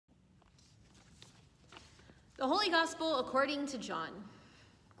The Holy Gospel according to John.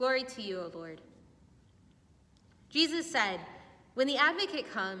 Glory to you, O Lord. Jesus said, "When the Advocate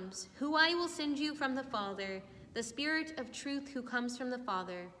comes, who I will send you from the Father, the Spirit of truth who comes from the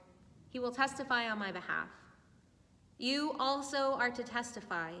Father, he will testify on my behalf. You also are to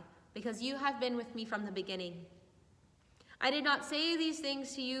testify, because you have been with me from the beginning. I did not say these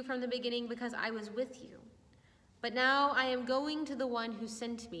things to you from the beginning because I was with you. But now I am going to the one who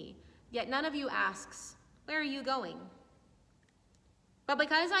sent me, yet none of you asks, 'Where are you going?' But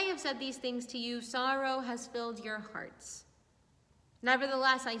because I have said these things to you, sorrow has filled your hearts.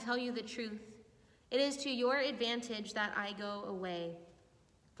 Nevertheless, I tell you the truth. It is to your advantage that I go away.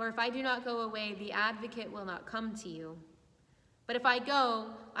 For if I do not go away, the Advocate will not come to you. But if I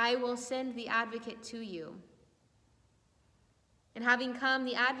go, I will send the Advocate to you. And having come,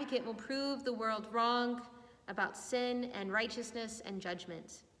 the Advocate will prove the world wrong about sin and righteousness and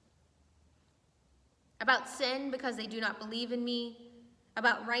judgment. About sin, because they do not believe in me.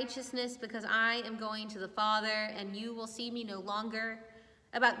 About righteousness, because I am going to the Father, and you will see me no longer.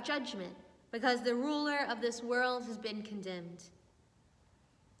 About judgment, because the ruler of this world has been condemned.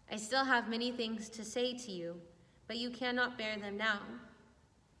 I still have many things to say to you, but you cannot bear them now.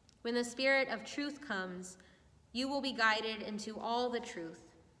 When the Spirit of truth comes, you will be guided into all the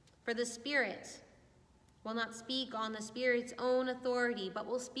truth. For the Spirit will not speak on the Spirit's own authority, but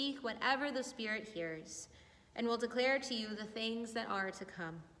will speak whatever the Spirit hears, and will declare to you the things that are to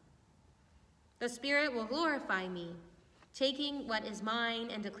come. The Spirit will glorify me, taking what is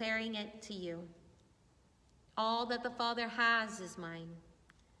mine and declaring it to you. All that the Father has is mine.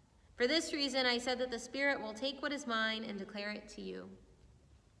 For this reason, I said that the Spirit will take what is mine and declare it to you."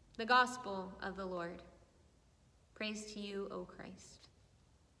 The Gospel of the Lord. Praise to you, O Christ.